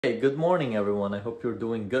Hey, good morning everyone. I hope you're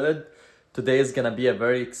doing good. Today is gonna be a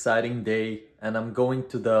very exciting day and I'm going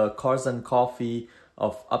to the Cars and Coffee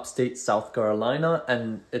of upstate South Carolina,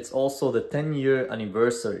 and it's also the 10-year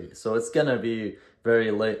anniversary. So it's gonna be very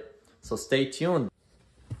lit. So stay tuned.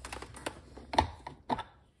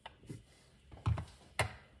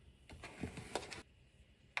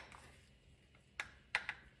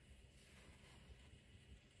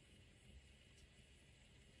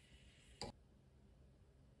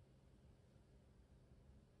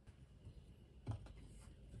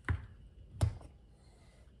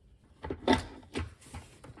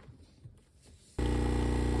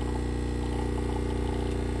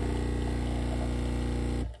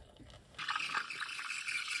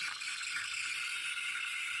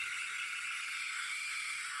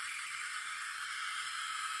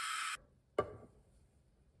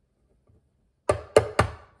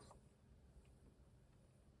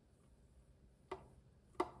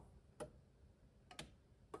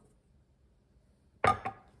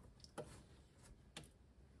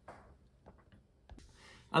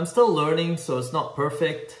 I'm still learning, so it's not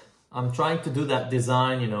perfect. I'm trying to do that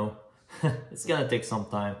design, It's gonna take some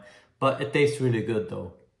time, but it tastes really good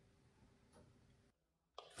though.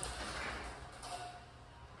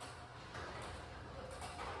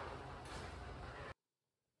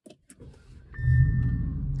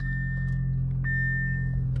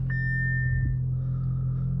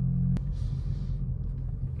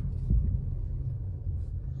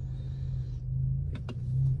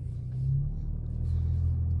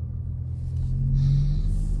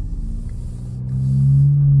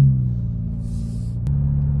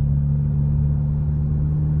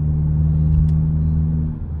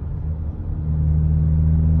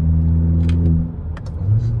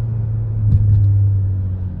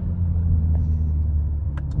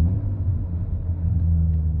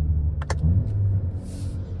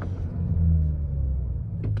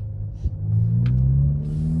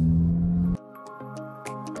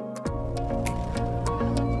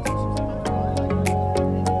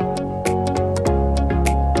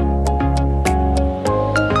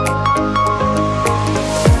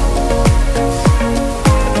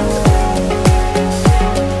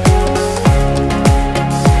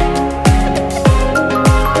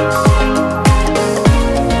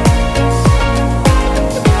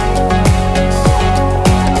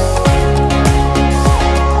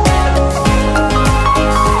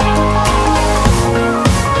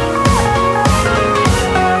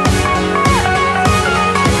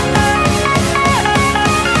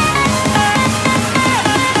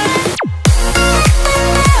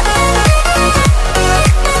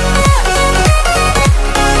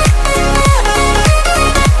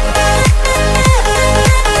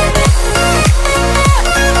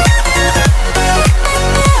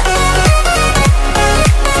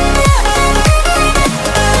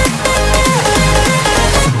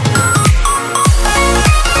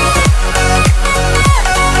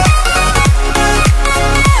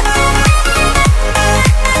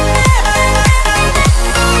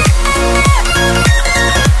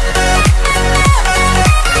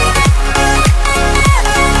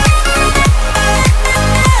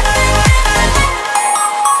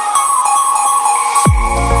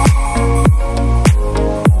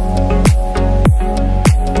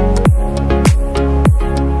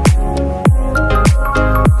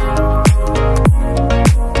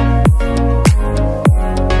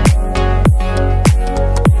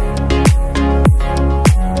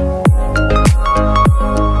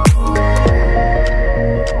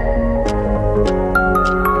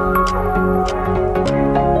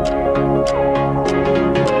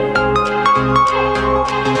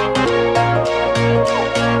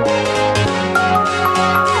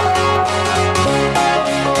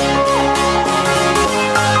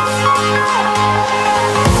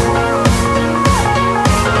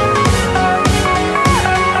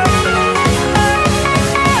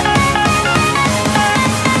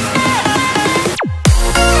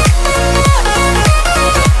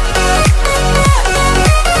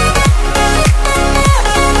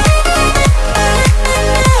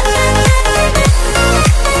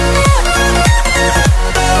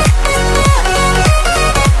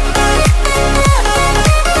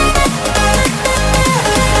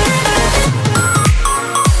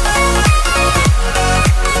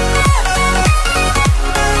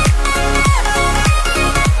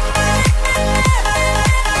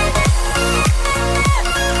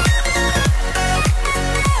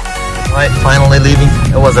 Right, finally leaving.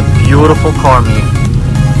 It was a beautiful car meet.